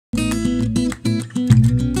Hello,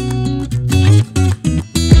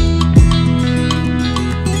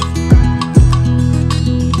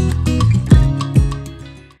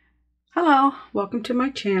 welcome to my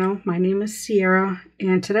channel. My name is Sierra,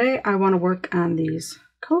 and today I want to work on these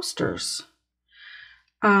coasters.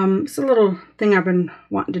 It's a little thing I've been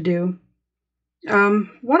wanting to do.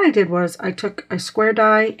 What I did was I took a square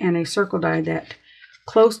die and a circle die that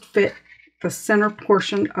close fit the center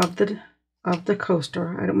portion of the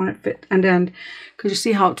coaster. I don't want it fit end to end because you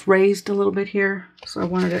see how it's raised a little bit here, so I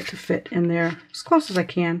wanted it to fit in there as close as I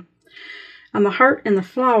can. On the heart and the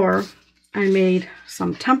flower, I made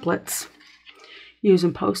some templates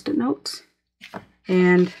using post-it notes,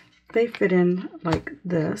 and they fit in like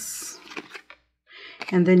this.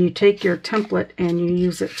 And then you take your template and you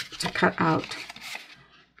use it to cut out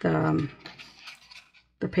the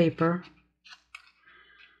paper.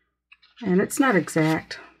 And it's not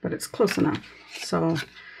exact, but it's close enough. So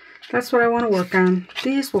that's what I want to work on.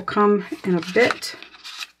 These will come in a bit.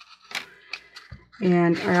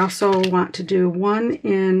 And I also want to do one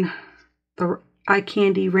in the eye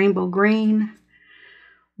candy rainbow green,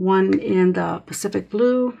 one in the Pacific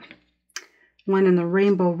blue, one in the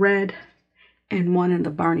rainbow red, and one in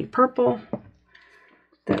the Barney purple.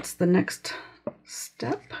 That's the next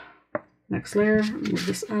step. Next layer, move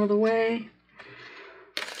this out of the way.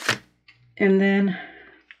 And then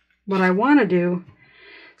what I want to do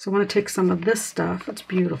is I want to take some of this stuff. It's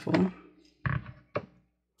beautiful.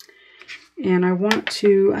 And I want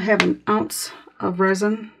to have an ounce of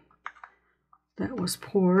resin that was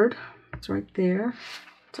poured. It's right there.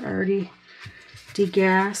 It's already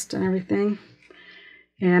degassed and everything.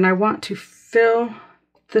 And I want to fill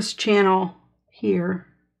this channel here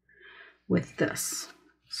with this.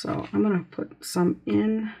 So I'm going to put some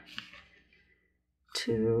in.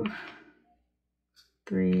 2,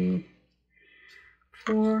 3,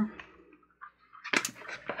 4.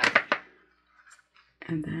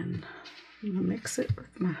 And then I'm going to mix it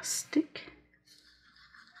with my stick.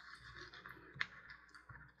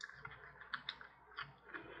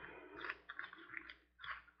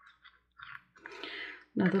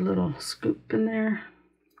 Another little scoop in there.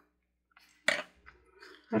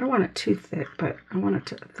 I don't want it too thick, but I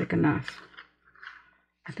want it thick enough.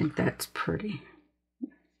 I think that's pretty.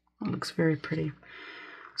 It looks very pretty.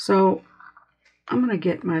 So I'm going to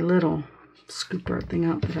get my little scooper thing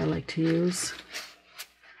out that I like to use.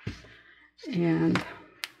 And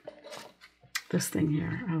this thing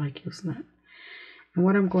here, I like using it. And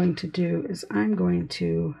what I'm going to do is I'm going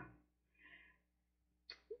to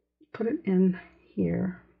put it in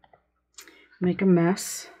here, make a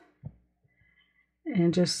mess,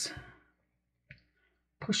 and just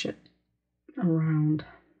push it around.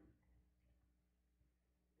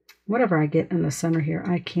 Whatever I get in the center here,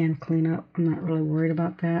 I can clean up. I'm not really worried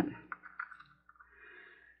about that.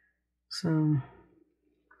 So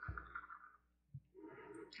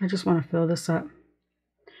I just want to fill this up.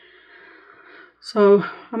 So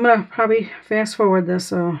I'm going to probably fast forward this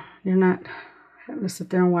so you're not having to sit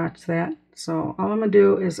there and watch that. So all I'm going to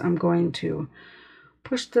do is I'm going to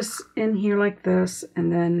push this in here like this, and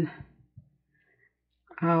then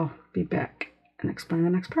I'll be back and explain the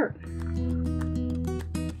next part.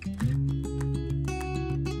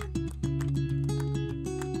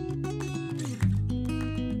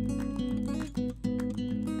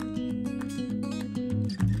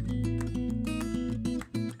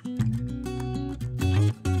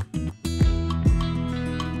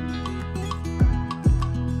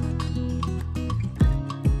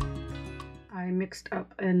 Mixed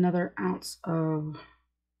up another ounce of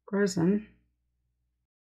resin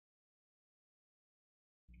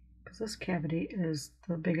because this cavity is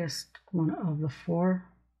the biggest one of the 4,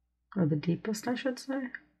 or the deepest, I should say.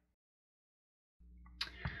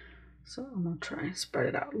 So I'm going to try and spread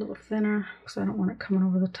it out a little thinner because I don't want it coming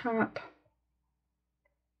over the top.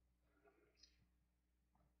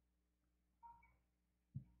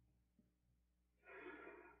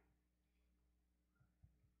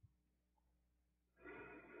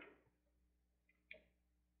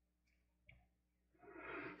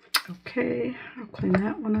 Okay, I'll clean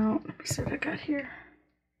that one out. Let me see what I got here.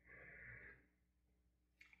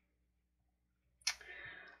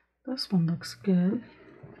 This one looks good.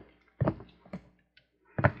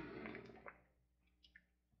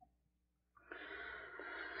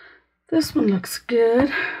 This one looks good.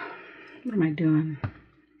 What am I doing?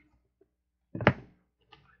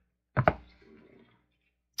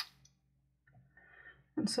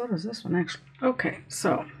 And so does this one, actually. Okay,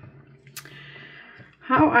 so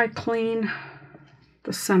how I clean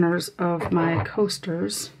the centers of my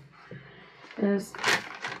coasters is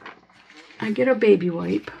I get a baby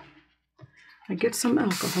wipe. I get some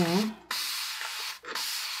alcohol.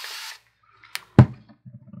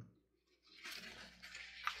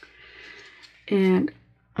 And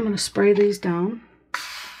I'm going to spray these down.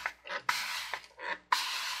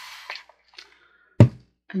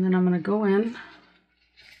 And then I'm going to go in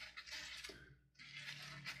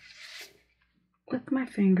with my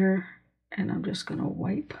finger and I'm just going to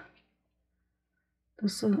wipe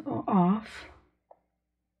this off.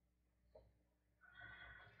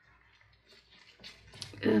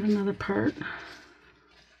 Add another part. I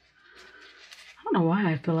don't know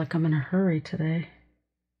why I feel like I'm in a hurry today.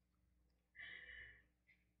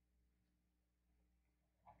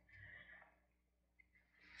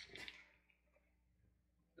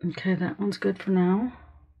 Okay, that one's good for now.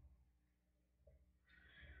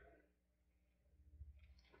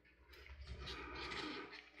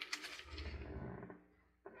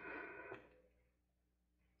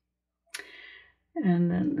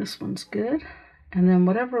 And then this one's good. And then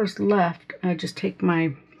whatever is left, I just take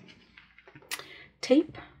my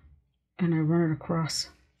tape and I run it across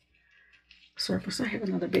the surface. I have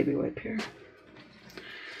another baby wipe here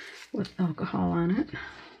with alcohol on it.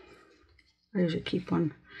 I usually keep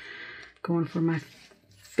one going for my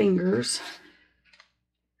fingers.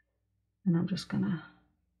 And I'm just gonna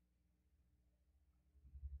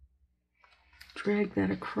drag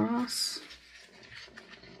that across.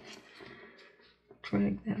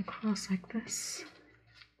 Drag that across like this.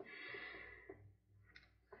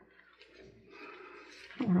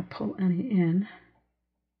 I don't want to pull any in.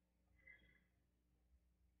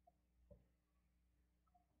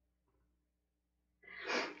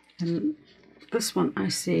 And this one I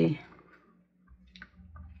see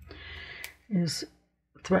is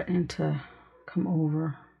threatening to come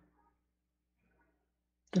over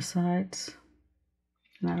the sides,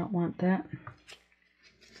 and I don't want that.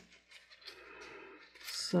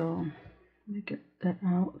 So let me get that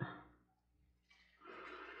out.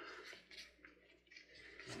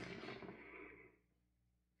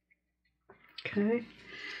 Okay,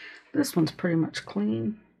 this one's pretty much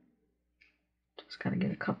clean. Just got to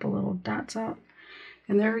get a couple little dots out.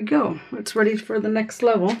 And there we go. It's ready for the next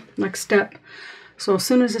level, next step. So as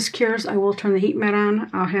soon as this cures, I will turn the heat mat on.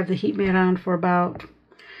 I'll have the heat mat on for about,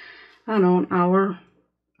 I don't know, an hour,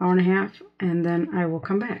 hour and a half, and then I will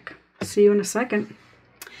come back. See you in a second.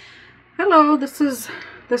 Hello, this is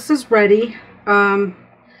ready.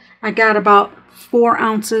 I got about 4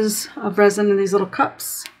 ounces of resin in these little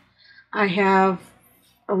cups. I have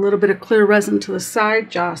a little bit of clear resin to the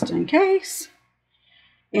side just in case.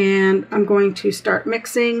 And I'm going to start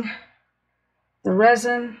mixing the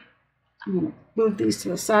resin. I'm going to move these to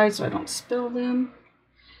the side so I don't spill them.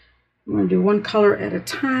 I'm going to do one color at a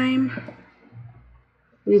time.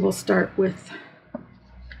 We will start with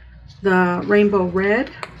the rainbow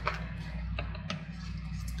red.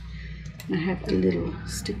 I have a little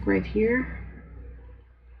stick right here.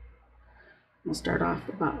 I'll start off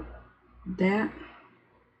about that.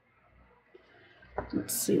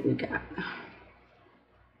 Let's see what we got.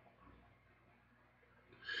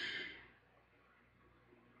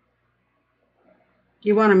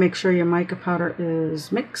 You want to make sure your mica powder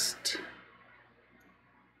is mixed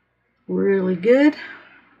really good.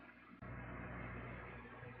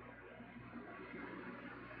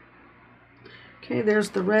 Okay, there's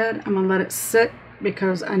the red. I'm going to let it sit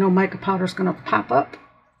because I know mica powder is going to pop up.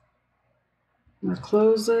 I'm going to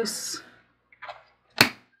close this.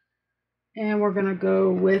 And we're going to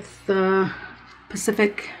go with the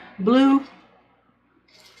Pacific Blue.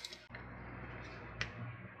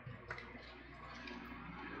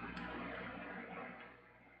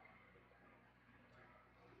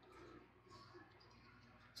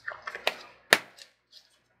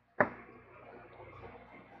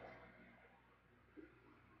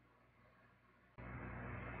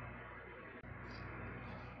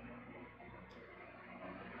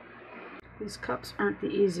 These cups aren't the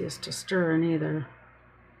easiest to stir in either.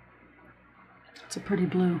 It's a pretty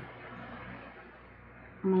blue.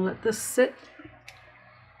 I'm going to let this sit.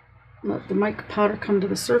 Let the mica powder come to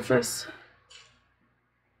the surface.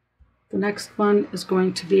 The next one is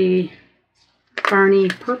going to be Barney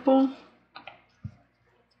Purple.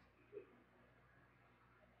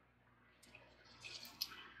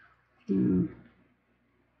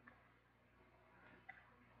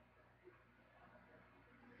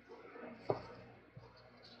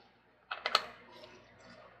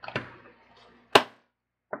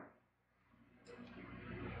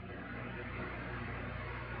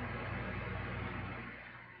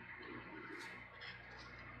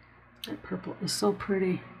 That purple is so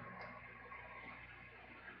pretty.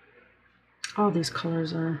 All these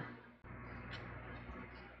colors are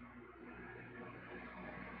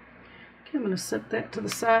Okay, I'm going to set that to the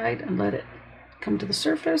side and let it come to the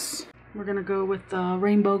surface. We're going to go with the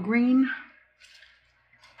rainbow green.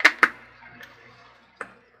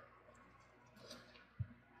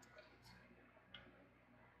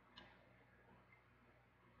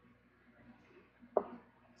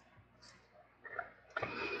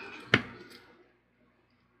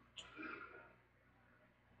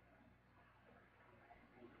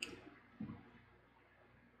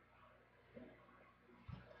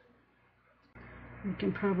 You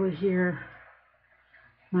can probably hear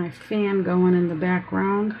my fan going in the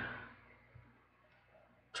background,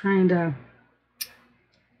 trying to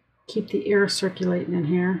keep the air circulating in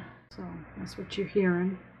here. So that's what you're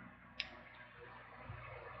hearing.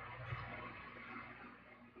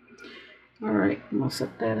 All right, I'm gonna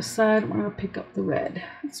set that aside. I'm gonna pick up the red.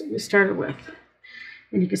 That's what we started with.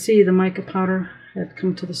 And you can see the mica powder had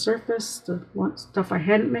come to the surface, the stuff I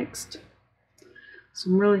hadn't mixed. So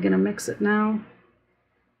I'm really gonna mix it now.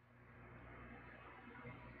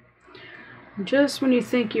 Just when you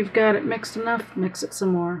think you've got it mixed enough, mix it some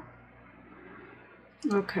more.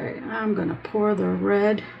 Okay, I'm gonna pour the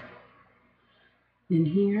red in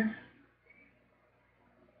here.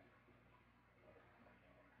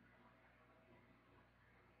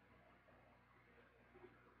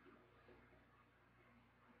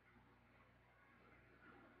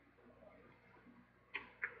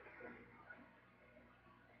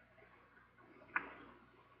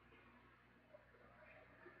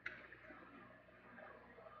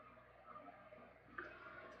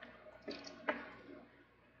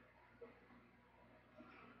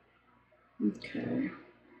 Okay.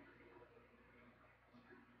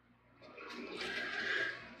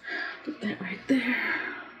 Put that right there.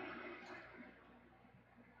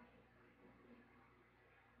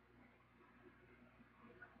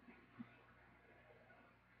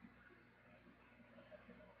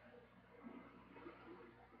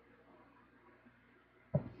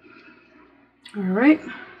 All right.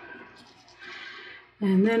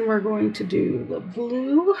 And then we're going to do the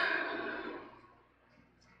blue.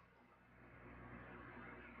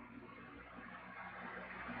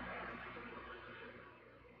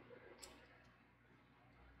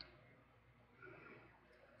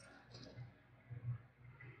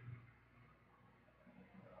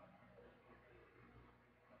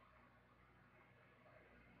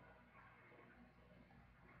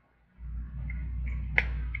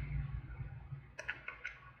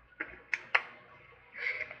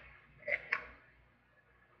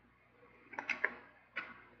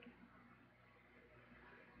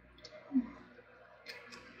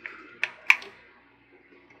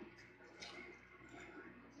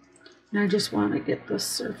 And I just want to get the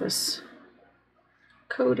surface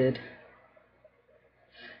coated.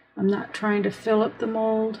 I'm not trying to fill up the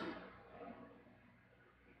mold,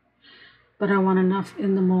 but I want enough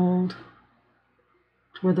in the mold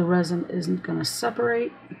where the resin isn't going to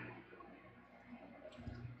separate.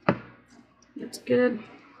 That's good.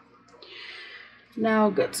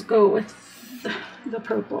 Now let's go with the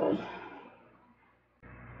purple.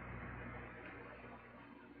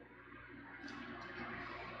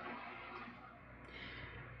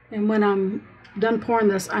 And when I'm done pouring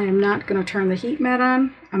this, I am not going to turn the heat mat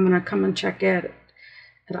on. I'm going to come and check it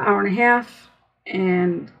at an hour and a half,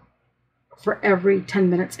 and for every 10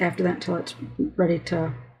 minutes after that until it's ready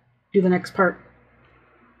to do the next part.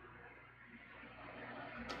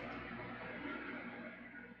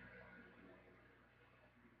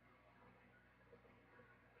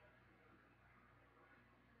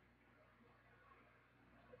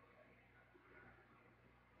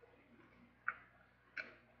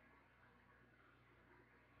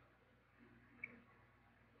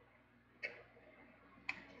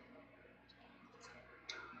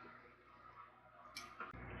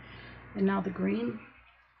 And now the green.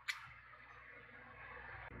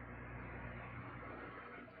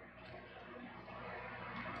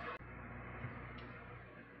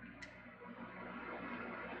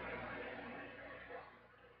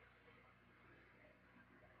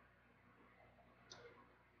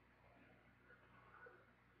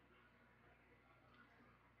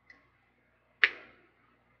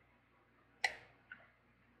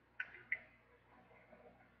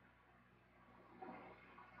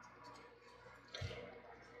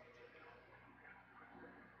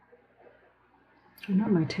 I know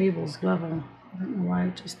my table's level. I don't know why I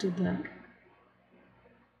just did that.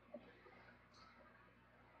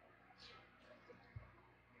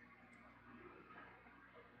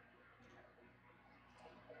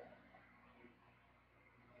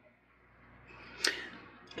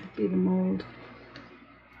 Could be the mold.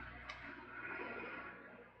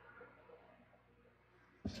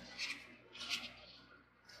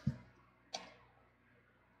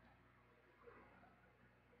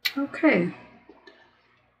 Okay,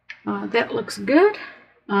 that looks good.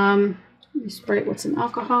 Let me spray it with some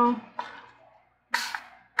alcohol.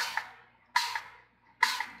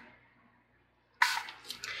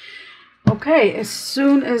 Okay, as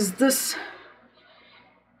soon as this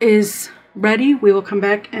is ready, we will come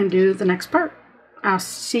back and do the next part. I'll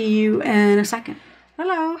see you in a second.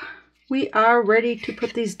 Hello, we are ready to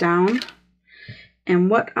put these down. And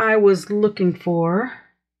what I was looking for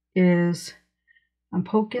is I'm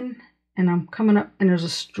poking and I'm coming up and there's a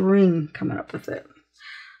string coming up with it.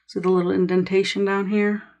 See the little indentation down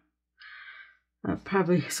here?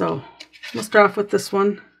 So we'll start off with this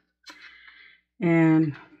one.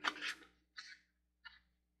 And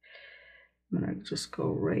I'm going to just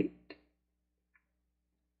go right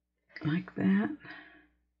like that.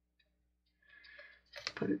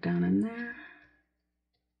 Put it down in there.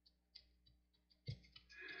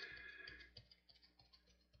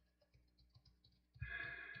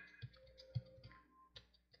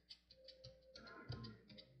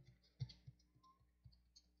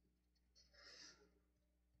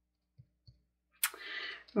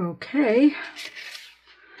 Okay,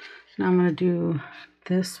 now I'm going to do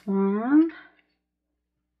this one.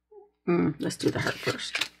 Let's do the heart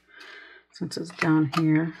first, since it's down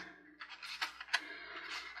here.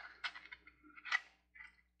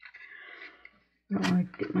 I don't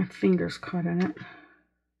want to get my fingers caught in it.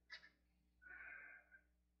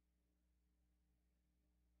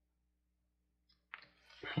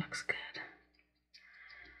 That looks good.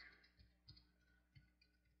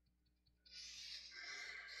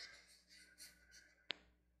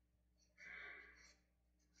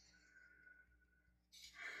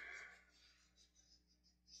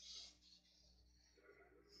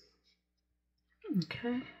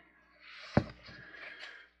 Okay,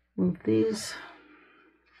 move these.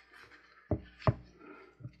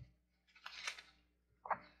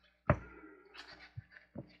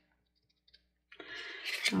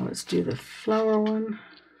 Now let's do the flower one.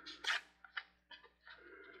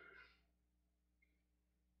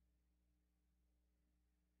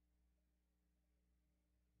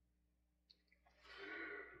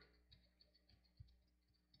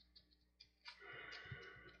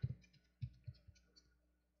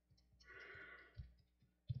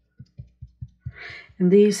 And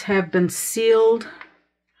these have been sealed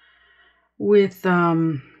with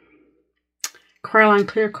Cryoline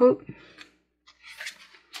clear coat.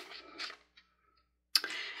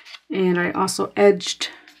 And I also edged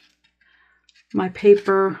my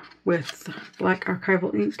paper with black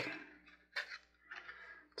archival ink,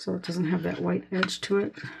 so it doesn't have that white edge to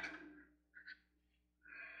it.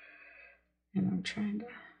 And I'm trying to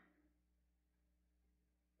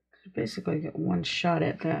basically get one shot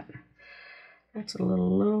at that. That's a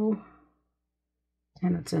little low,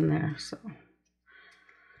 and it's in there, so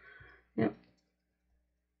yep.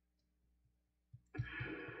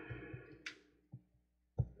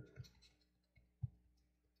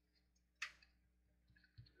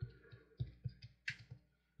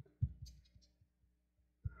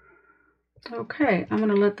 Okay, I'm going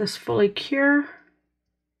to let this fully cure,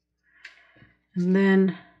 and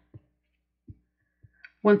then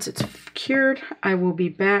once it's cured, I will be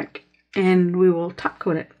back and we will top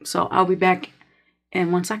coat it. So I'll be back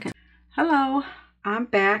in 1 second. Hello, I'm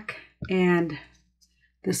back and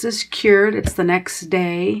this is cured. It's the next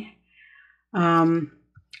day. I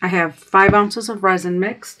have 5 ounces of resin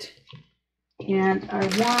mixed, and I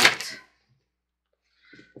want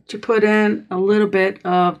to put in a little bit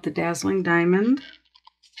of the Dazzling Diamond.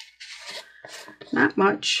 Not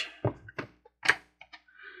much,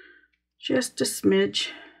 just a smidge,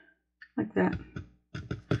 like that.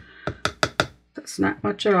 That's not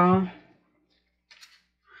much at all.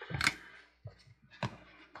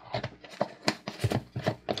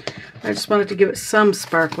 I just wanted to give it some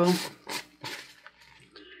sparkle.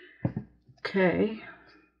 Okay.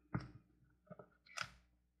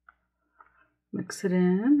 Mix it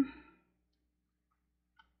in.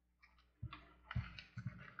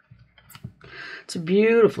 It's a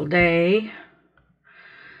beautiful day.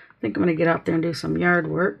 I think I'm going to get out there and do some yard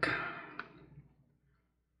work.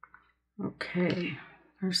 Okay,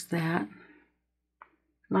 there's that.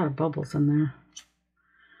 A lot of bubbles in there.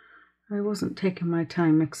 I wasn't taking my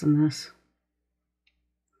time mixing this.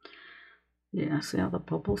 Yeah, see how the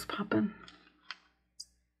bubbles popping?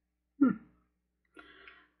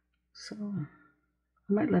 So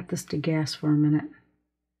I might let this degas for a minute.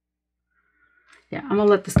 Yeah, I'm gonna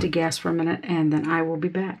let this degas for a minute and then I will be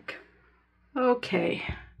back. Okay,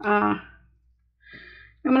 I'm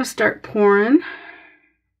gonna start pouring,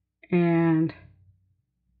 and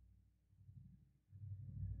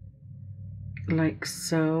like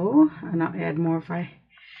so, and I'll add more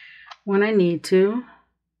when I need to.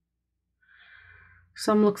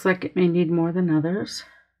 Some looks like it may need more than others.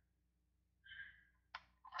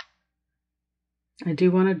 I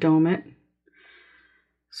do want to dome it,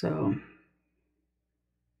 so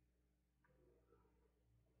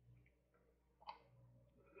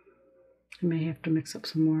I may have to mix up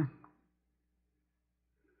some more.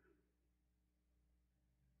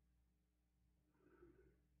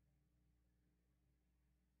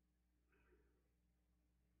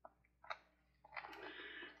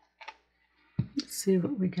 Let's see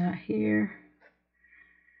what we got here.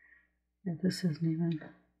 Yeah, this isn't even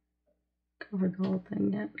covered the whole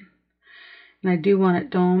thing yet. And I do want it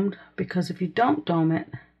domed, because if you don't dome it,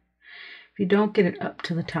 if you don't get it up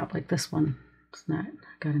to the top like this one, it's not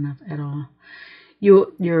got enough at all.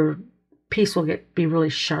 Your piece will be really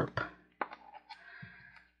sharp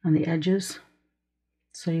on the edges.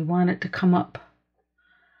 So you want it to come up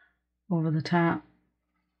over the top.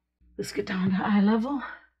 Let's get down to eye level.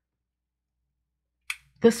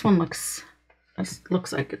 This one looks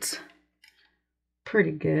like it's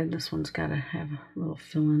pretty good. This one's got to have a little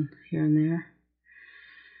fill-in here and there.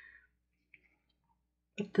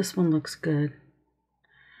 But this one looks good.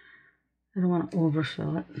 I don't want to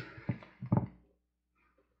overfill it.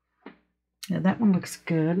 Yeah, that one looks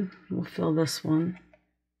good. We'll fill this one.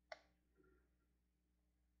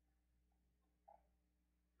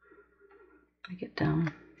 Take it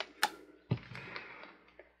down.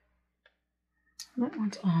 That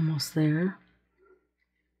one's almost there.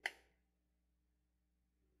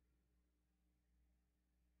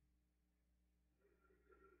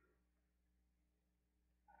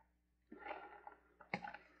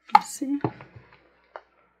 Let's see.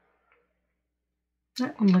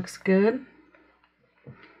 That one looks good.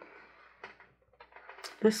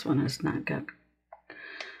 This one has not got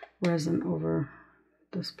resin over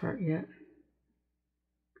this part yet.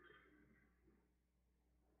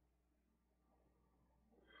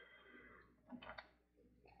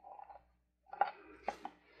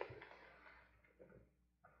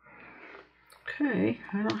 Okay,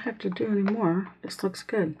 I don't have to do any more. This looks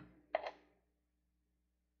good.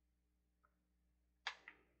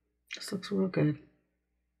 This looks real good.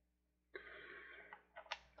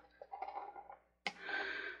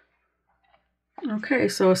 Okay,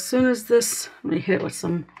 so as soon as this, let me hit it with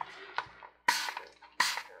some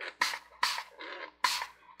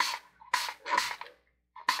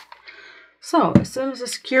So as soon as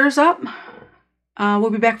this cures up, we'll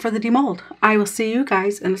be back for the demold. I will see you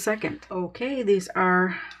guys in a second. Okay, these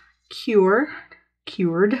are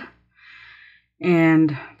cured,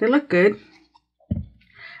 and they look good.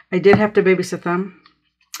 I did have to babysit them.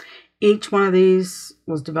 Each one of these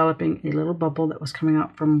was developing a little bubble that was coming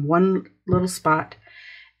out from one little spot,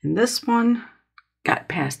 and this one got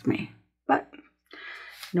past me, but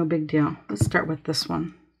no big deal. Let's start with this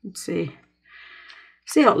one. Let's see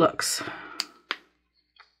how it looks.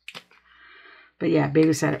 But yeah,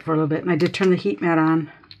 babysat it for a little bit, and I did turn the heat mat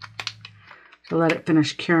on to let it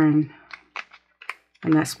finish curing,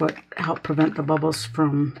 and that's what helped prevent the bubbles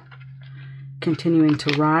from continuing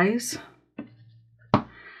to rise.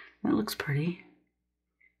 That looks pretty.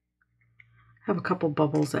 I have a couple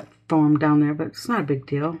bubbles that formed down there, but it's not a big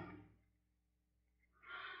deal.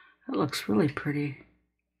 That looks really pretty.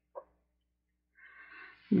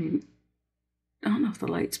 I mean, I don't know if the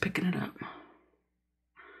light's picking it up.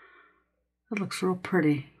 That looks real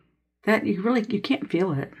pretty. That you can't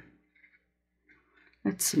feel it.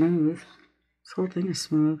 It's smooth. This whole thing is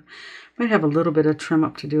smooth. Might have a little bit of trim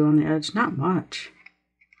up to do on the edge, not much.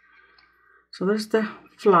 So there's the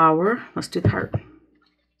flower. Let's do the heart.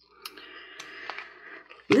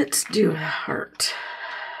 Let's do a heart.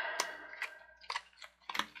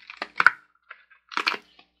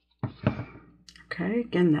 Okay,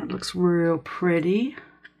 again, that looks real pretty.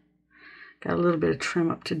 Got a little bit of trim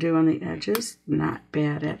up to do on the edges. Not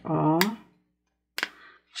bad at all.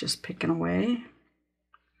 Just picking away.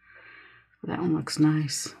 That one looks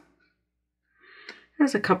nice.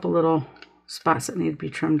 There's a couple little spots that need to be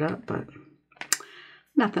trimmed up, but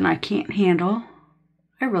nothing I can't handle.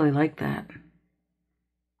 I really like that.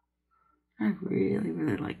 I really,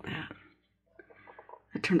 really like that.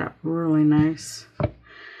 That turned out really nice.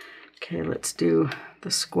 Okay, let's do the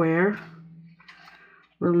square.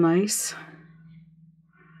 Real nice.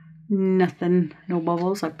 Nothing, no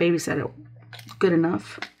bubbles. I babysat it good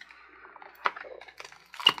enough.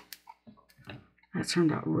 That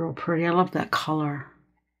turned out real pretty. I love that color.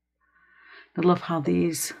 I love how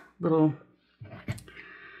these little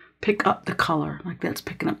pick up the color. Like that's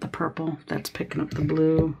picking up the purple. That's picking up the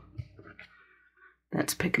blue.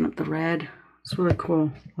 That's picking up the red. It's really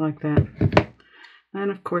cool. I like that.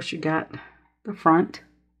 And of course you got the front.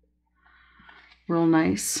 Real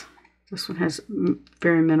nice. This one has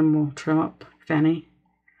very minimal trim up, if any.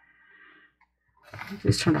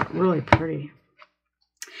 These turned out really pretty.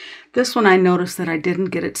 This one I noticed that I didn't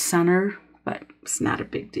get it centered, but it's not a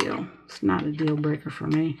big deal. It's not a deal breaker for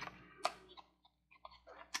me.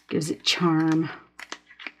 Gives it charm.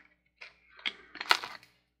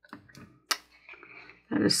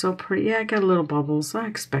 That is so pretty. Yeah, I got a little bubbles. I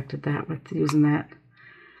expected that with using that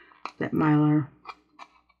mylar.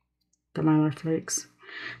 The mylar flakes.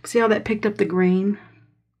 See how that picked up the green?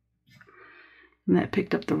 And that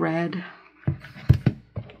picked up the red.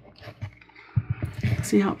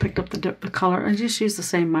 See how it picked up the color? I just used the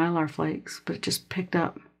same mylar flakes, but it just picked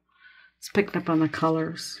up. It's picked up on the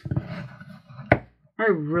colors. I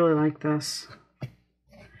really like this.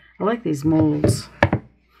 I like these molds.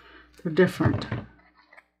 They're different.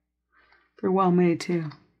 They're well made too.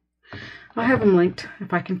 I'll have them linked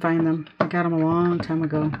if I can find them. I got them a long time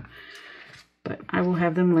ago, but I will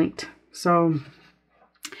have them linked. So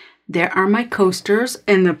there are my coasters,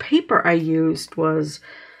 and the paper I used was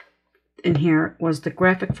in here was the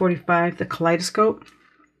Graphic 45, the Kaleidoscope.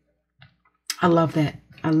 I love that.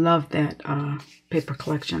 I love that paper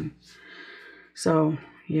collection. So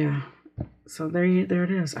yeah, so there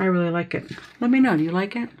it is. I really like it. Let me know. Do you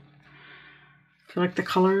like it? Do you like the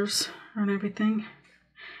colors and everything?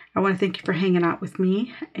 I want to thank you for hanging out with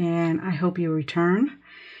me, and I hope you return.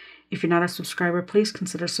 If you're not a subscriber, please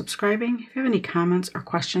consider subscribing. If you have any comments or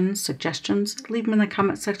questions, suggestions, leave them in the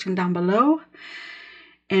comment section down below.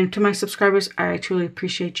 And to my subscribers, I truly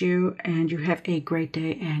appreciate you, and you have a great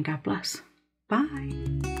day, and God bless.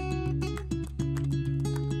 Bye.